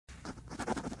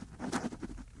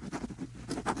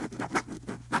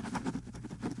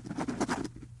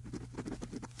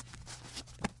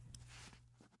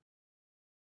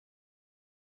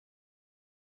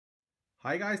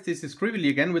Hi guys, this is Scribbly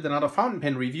again with another fountain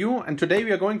pen review, and today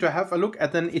we are going to have a look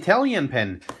at an Italian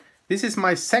pen. This is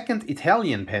my second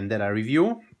Italian pen that I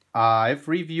review. I've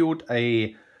reviewed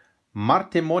a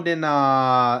Marte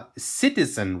Modena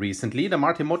Citizen recently. The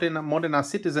Marte Modena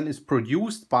Citizen is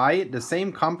produced by the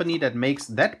same company that makes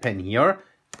that pen here,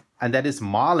 and that is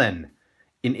Marlen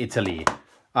in Italy.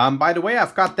 By the way,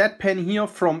 I've got that pen here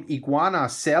from Iguana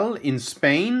Cell in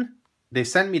Spain. They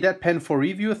sent me that pen for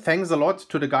review. Thanks a lot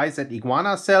to the guys at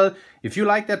Iguana Cell. If you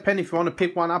like that pen, if you want to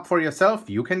pick one up for yourself,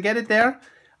 you can get it there.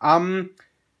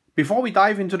 Before we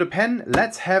dive into the pen,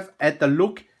 let's have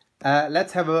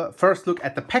a first look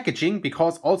at the packaging,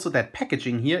 because also that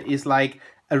packaging here is like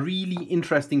a really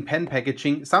interesting pen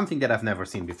packaging, something that I've never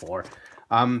seen before.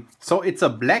 So it's a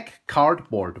black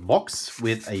cardboard box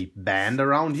with a band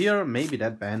around here. Maybe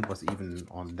that band was even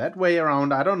on that way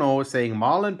around. I don't know, saying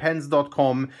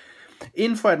marlenpens.com.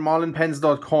 Info at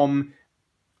marlenpens.com.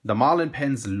 The Marlen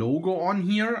Pens logo on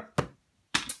here.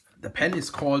 The pen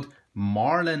is called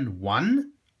Marlen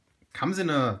 1. Comes in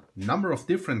a number of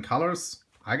different colors.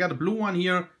 I got a blue one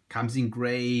here. Comes in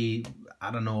gray,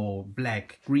 I don't know,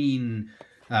 black, green,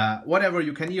 whatever.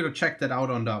 You can either check that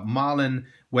out on the Marlen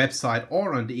website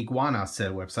or on the Iguana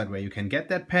Cell website where you can get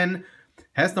that pen.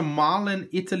 Has the Marlen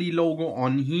Italy logo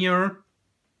on here.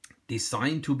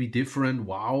 Designed to be different.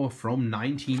 Wow, from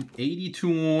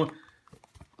 1982.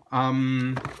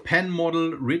 Pen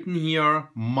model written here,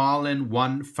 Marlen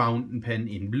 1 fountain pen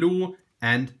in blue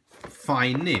and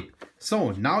fine nib.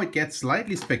 So now it gets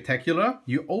slightly spectacular.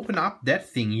 You open up that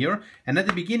thing here, and at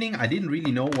the beginning I didn't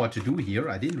really know what to do here.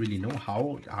 I didn't really know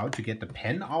how to get the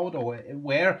pen out or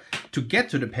where to get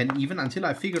to the pen even, until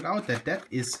I figured out that that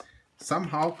is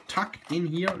somehow tucked in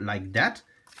here like that.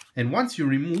 And once you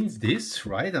remove this,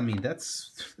 right, I mean,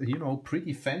 that's, you know,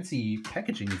 pretty fancy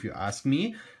packaging if you ask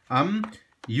me.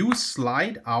 You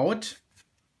slide out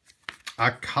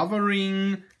a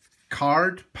covering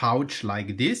card pouch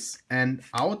like this, and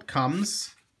out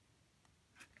comes,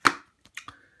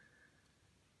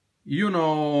 you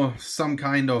know, some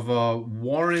kind of a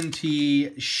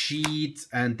warranty sheet,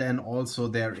 and then also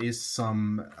there is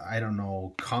some, I don't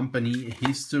know, company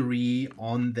history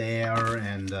on there,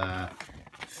 and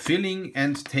filling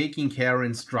and taking care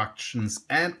instructions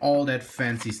and all that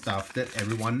fancy stuff that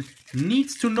everyone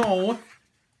needs to know.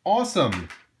 Awesome.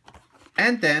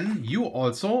 And then you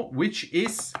also, which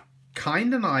is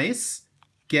kind of nice,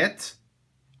 get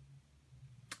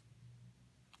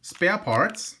spare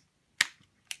parts.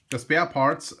 The spare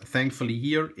parts, thankfully,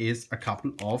 here is a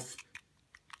couple of,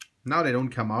 now they don't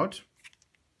come out,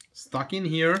 stuck in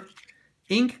here,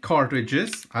 ink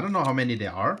cartridges. I don't know how many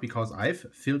there are, because I've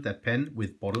filled that pen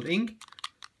with bottled ink.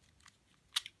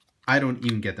 I don't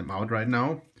even get them out right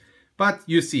now. But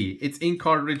you see, it's ink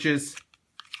cartridges.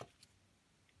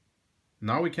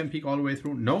 Now we can peek all the way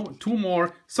through. No, 2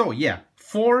 more. So yeah,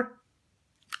 4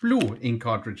 blue ink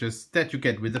cartridges that you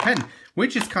get with the pen,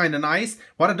 which is kind of nice.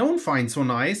 What I don't find so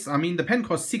nice, I mean, the pen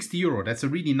costs 60 euro. That's a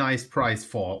really nice price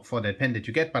for that pen that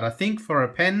you get. But I think for a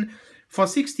pen for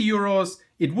 60 euros,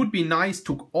 it would be nice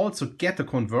to also get a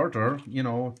converter. You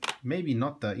know, maybe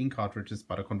not the ink cartridges,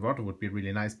 but a converter would be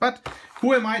really nice. But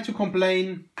who am I to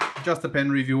complain? Just a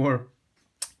pen reviewer.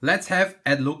 Let's have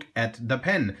a look at the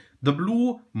pen. The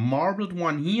blue marbled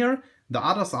one here. The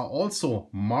others are also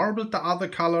marbled, the other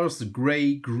colors,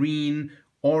 gray, green,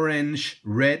 orange,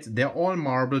 red, they're all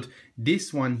marbled.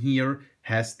 This one here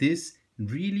has this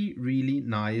really, really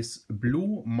nice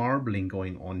blue marbling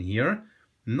going on here.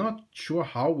 Not sure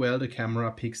how well the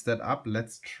camera picks that up.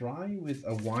 Let's try with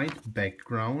a white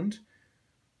background.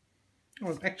 It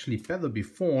was actually better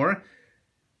before.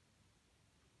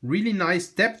 Really nice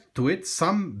depth to it.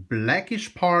 Some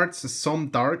blackish parts, some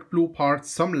dark blue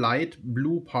parts, some light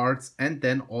blue parts, and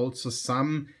then also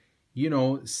some, you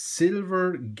know,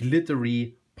 silver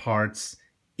glittery parts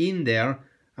in there.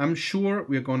 I'm sure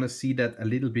we're gonna see that a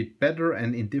little bit better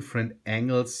and in different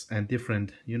angles and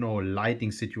different, you know,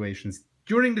 lighting situations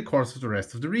during the course of the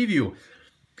rest of the review.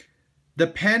 The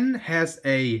pen has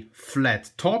a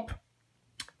flat top,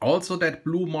 also that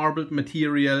blue marbled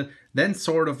material, then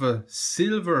sort of a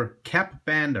silver cap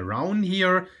band around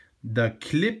here. The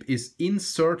clip is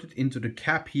inserted into the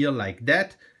cap here like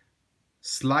that.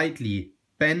 Slightly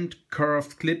bent,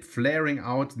 curved clip flaring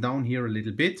out down here a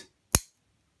little bit.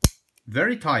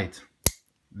 Very tight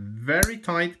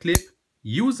clip.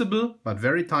 Usable, but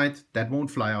very tight. That won't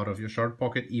fly out of your shirt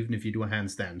pocket, even if you do a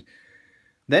handstand.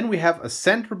 Then we have a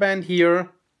center band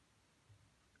here.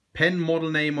 Pen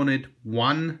model name on it,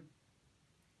 1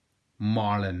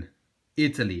 Marlen,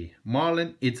 Italy.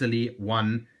 Marlen, Italy,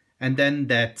 1. And then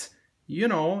that, you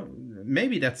know,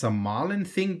 maybe that's a Marlen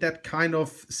thing, that kind of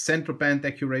center band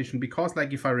decoration, because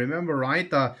like if I remember right,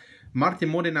 the Marte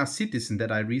Modena Citizen that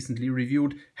I recently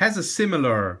reviewed has a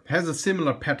similar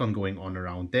pattern going on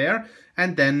around there.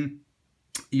 And then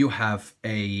you have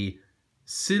a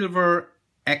silver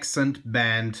accent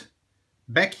band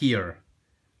back here.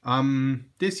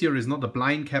 This here is not a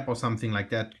blind cap or something like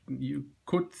that. You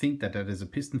could think that that is a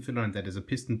piston filler and that is a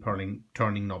piston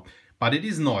turning knob, but it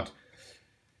is not.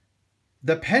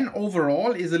 The pen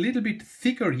overall is a little bit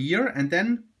thicker here and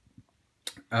then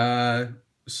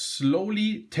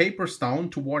slowly tapers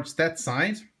down towards that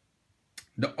side.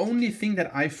 The only thing that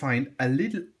I find a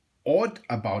little odd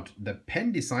about the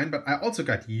pen design, but I also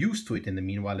got used to it in the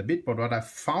meanwhile a bit, but what I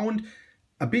found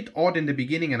a bit odd in the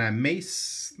beginning, and I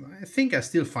think I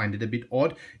still find it a bit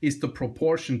odd, is the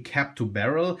proportion cap to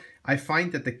barrel. I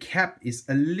find that the cap is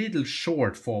a little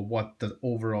short for what the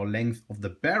overall length of the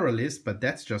barrel is, but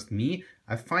that's just me.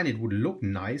 I find it would look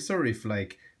nicer if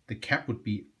like the cap would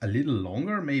be a little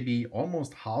longer, maybe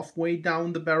almost halfway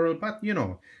down the barrel, but you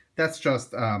know, that's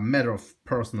just a matter of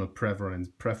personal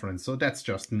preference, so that's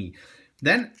just me.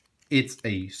 Then it's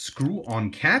a screw-on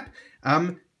cap.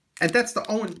 And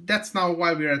that's now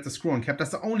why we're at the screw-on cap. That's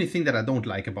the only thing that I don't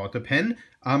like about the pen,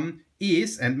 and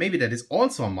maybe that is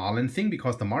also a Marlen thing,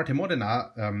 because the Marte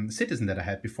Modena Citizen that I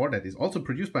had before, that is also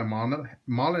produced by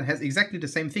Marlen, has exactly the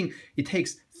same thing. It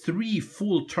takes 3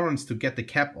 full turns to get the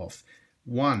cap off.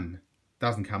 1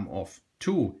 doesn't come off,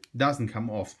 2 doesn't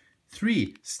come off,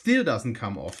 3 still doesn't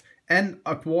come off, and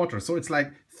a quarter. So it's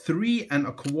like 3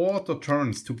 1/4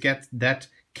 turns to get that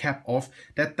cap off.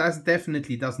 That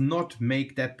definitely does not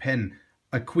make that pen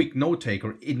a quick note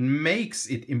taker. It makes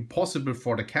it impossible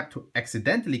for the cap to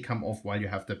accidentally come off while you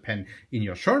have the pen in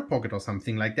your shirt pocket or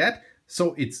something like that.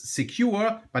 So it's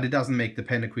secure, but it doesn't make the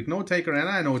pen a quick note taker. And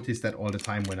I notice that all the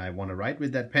time when I want to write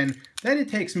with that pen. Then it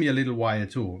takes me a little while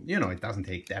too. You know, it doesn't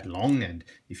take that long. And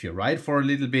if you write for a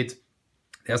little bit,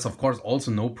 there's of course also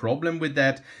no problem with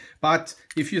that. But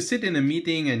if you sit in a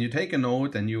meeting and you take a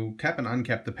note and you cap and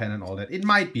uncap the pen and all that, it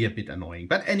might be a bit annoying.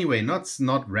 But anyway, let's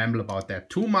not ramble about that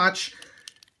too much.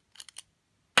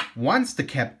 Once the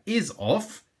cap is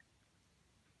off,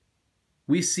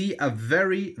 we see a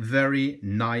very, very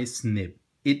nice nib.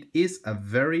 It is a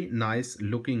very nice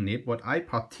looking nib. What I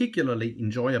particularly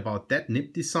enjoy about that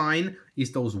nib design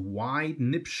is those wide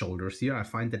nib shoulders here. I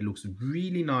find that looks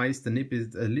really nice. The nib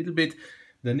is a little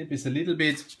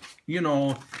bit, you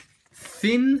know,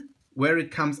 thin where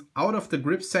it comes out of the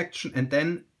grip section, and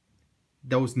then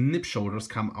those nib shoulders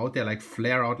come out there, like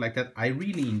flare out like that. I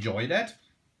really enjoy that.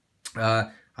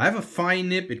 I have a fine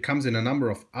nib. It comes in a number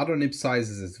of other nib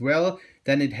sizes as well.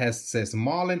 Then it says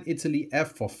Marlen Italy,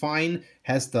 F for fine,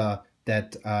 has that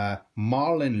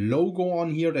Marlen logo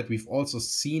on here that we've also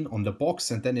seen on the box,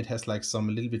 and then it has like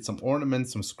some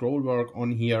ornaments, some scroll work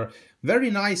on here. Very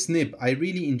nice nib. I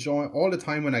really enjoy all the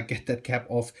time when I get that cap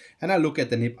off and I look at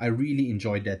the nib. I really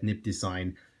enjoy that nib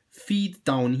design. Feet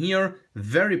down here,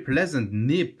 very pleasant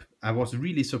nib. I was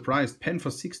really surprised. Pen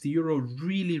for 60 euro,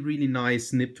 really, really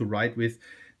nice nib to write with.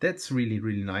 That's really,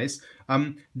 really nice.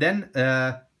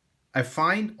 I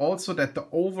find also that the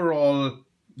overall,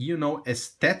 you know,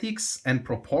 aesthetics and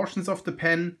proportions of the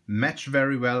pen match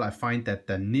very well. I find that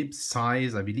the nib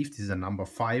size, I believe this is a number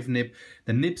 5 nib,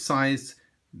 the nib size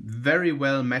very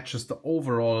well matches the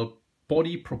overall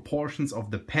body proportions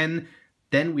of the pen.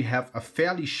 Then we have a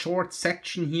fairly short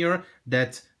section here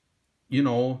that, you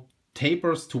know,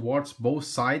 tapers towards both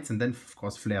sides and then of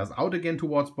course flares out again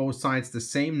towards both sides. The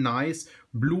same nice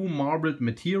blue marbled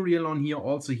material on here,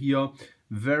 also here.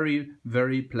 Very,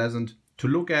 very pleasant to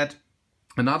look at.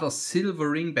 Another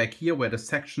silver ring back here where the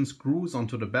section screws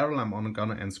onto the barrel. I'm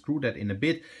gonna unscrew that in a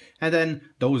bit. And then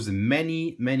those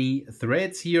many, many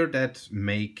threads here that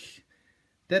make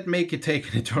it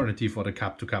take an eternity for the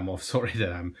cap to come off. Sorry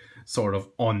that I'm sort of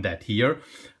on that here.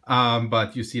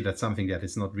 But you see that's something that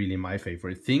is not really my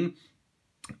favorite thing.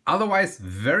 Otherwise,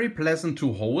 very pleasant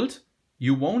to hold.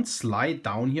 You won't slide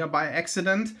down here by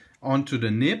accident onto the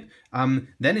nib.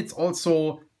 Then it's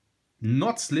also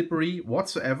not slippery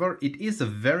whatsoever. It is a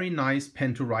very nice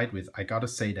pen to write with. I gotta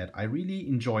say that. I really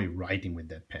enjoy writing with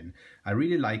that pen. I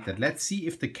really like that. Let's see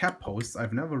if the cap posts.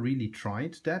 I've never really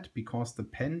tried that because the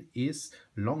pen is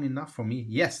long enough for me.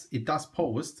 Yes, it does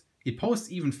post. It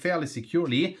posts even fairly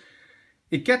securely.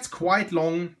 It gets quite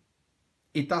long.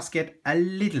 It does get a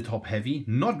little top heavy.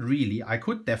 Not really. I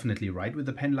could definitely write with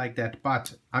a pen like that,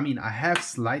 but I mean, I have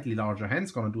slightly larger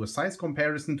hands. Gonna do a size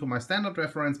comparison to my standard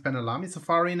reference pen, a Lamy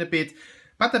Safari, in a bit,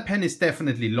 but the pen is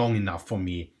definitely long enough for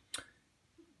me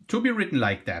to be written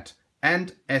like that.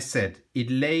 And as said, it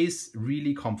lays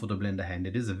really comfortable in the hand.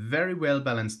 It is a very well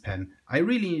balanced pen. I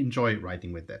really enjoy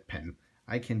writing with that pen.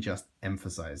 I can just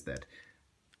emphasize that.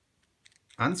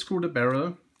 Unscrew the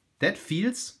barrel. That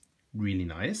feels really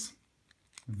nice.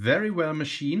 Very well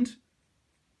machined.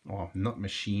 Or not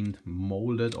machined,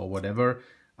 molded or whatever.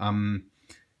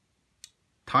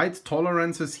 Tight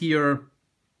tolerances here.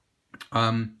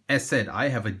 As said, I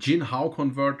have a Jin-Hao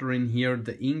converter in here.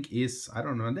 The ink is, I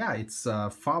don't know, yeah, it's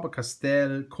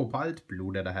Faber-Castell Cobalt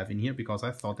Blue that I have in here because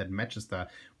I thought that matches the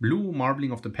blue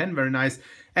marbling of the pen very nice.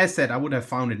 As said, I would have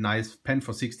found it nice. Pen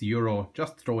for 60 euro,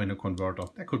 just throw in a converter.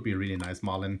 That could be a really nice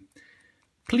Marlen.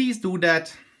 Please do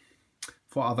that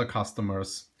for other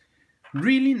customers.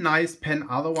 Really nice pen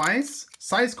otherwise.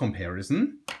 Size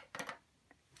comparison.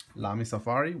 Lamy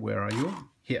Safari, where are you?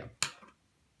 Here.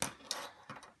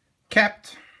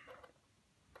 Capped.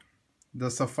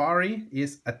 The Safari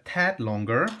is a tad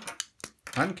longer.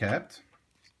 Uncapped.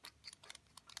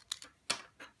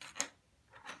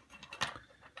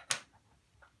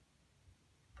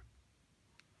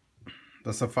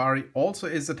 The Safari also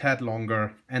is a tad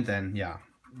longer. And then, yeah,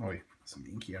 oh, some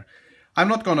ink here. I'm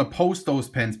not gonna post those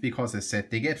pens because, as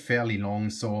said, they get fairly long.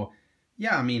 So,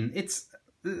 yeah, I mean, it's,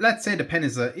 let's say the pen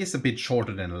is a bit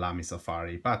shorter than a Lamy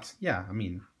Safari. But, yeah, I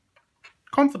mean,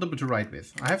 comfortable to write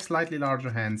with. I have slightly larger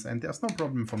hands and there's no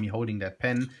problem for me holding that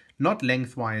pen, not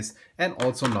lengthwise and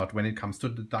also not when it comes to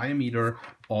the diameter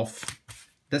of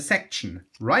the section.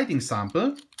 Writing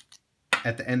sample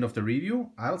at the end of the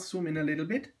review. I'll zoom in a little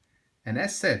bit. And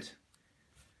as said,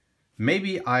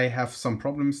 maybe I have some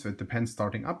problems with the pen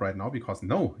starting up right now because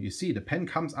no, you see the pen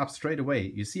comes up straight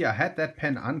away. You see I had that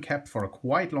pen uncapped for a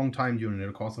quite long time during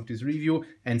the course of this review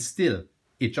and still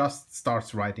it just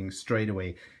starts writing straight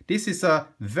away. This is a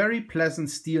very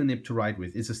pleasant steel nib to write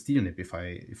with. It's a steel nib if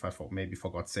I maybe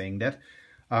forgot saying that.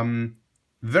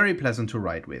 Very pleasant to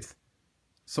write with.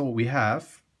 So we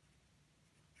have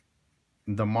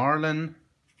the Marlen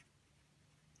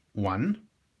 1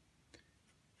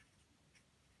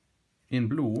 in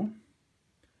blue.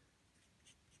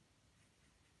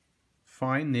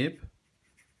 Fine nib.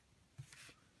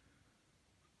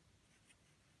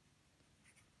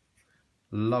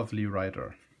 Lovely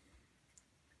writer.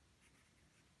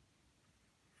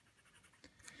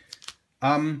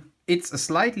 It's a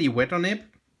slightly wetter nib.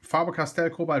 Faber-Castell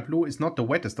Cobalt Blue is not the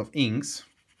wettest of inks.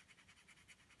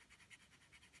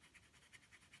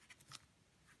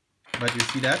 But you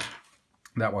see that?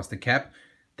 That was the cap.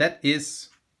 That is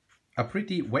a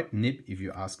pretty wet nib if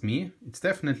you ask me. It's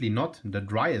definitely not the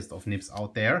driest of nibs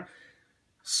out there.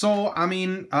 So, I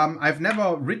mean, I've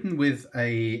never written with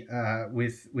a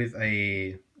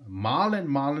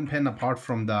Marlen pen apart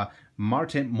from the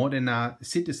Marte Modena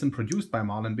Citizen produced by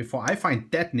Marlen before. I find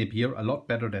that nib here a lot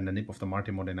better than the nib of the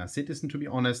Marte Modena Citizen, to be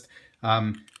honest.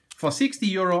 For 60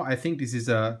 euro, I think this is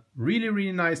a really,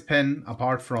 really nice pen,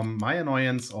 apart from my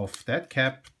annoyance of that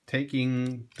cap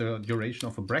taking the duration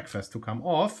of a breakfast to come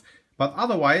off. But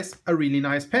otherwise, a really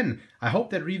nice pen. I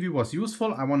hope that review was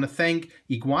useful. I want to thank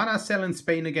Iguana Cell in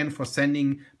Spain again for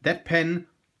sending that pen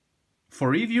for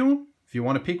review. If you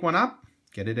want to pick one up,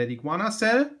 get it at Iguana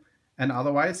Cell. And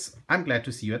otherwise, I'm glad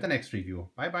to see you at the next review.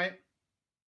 Bye bye.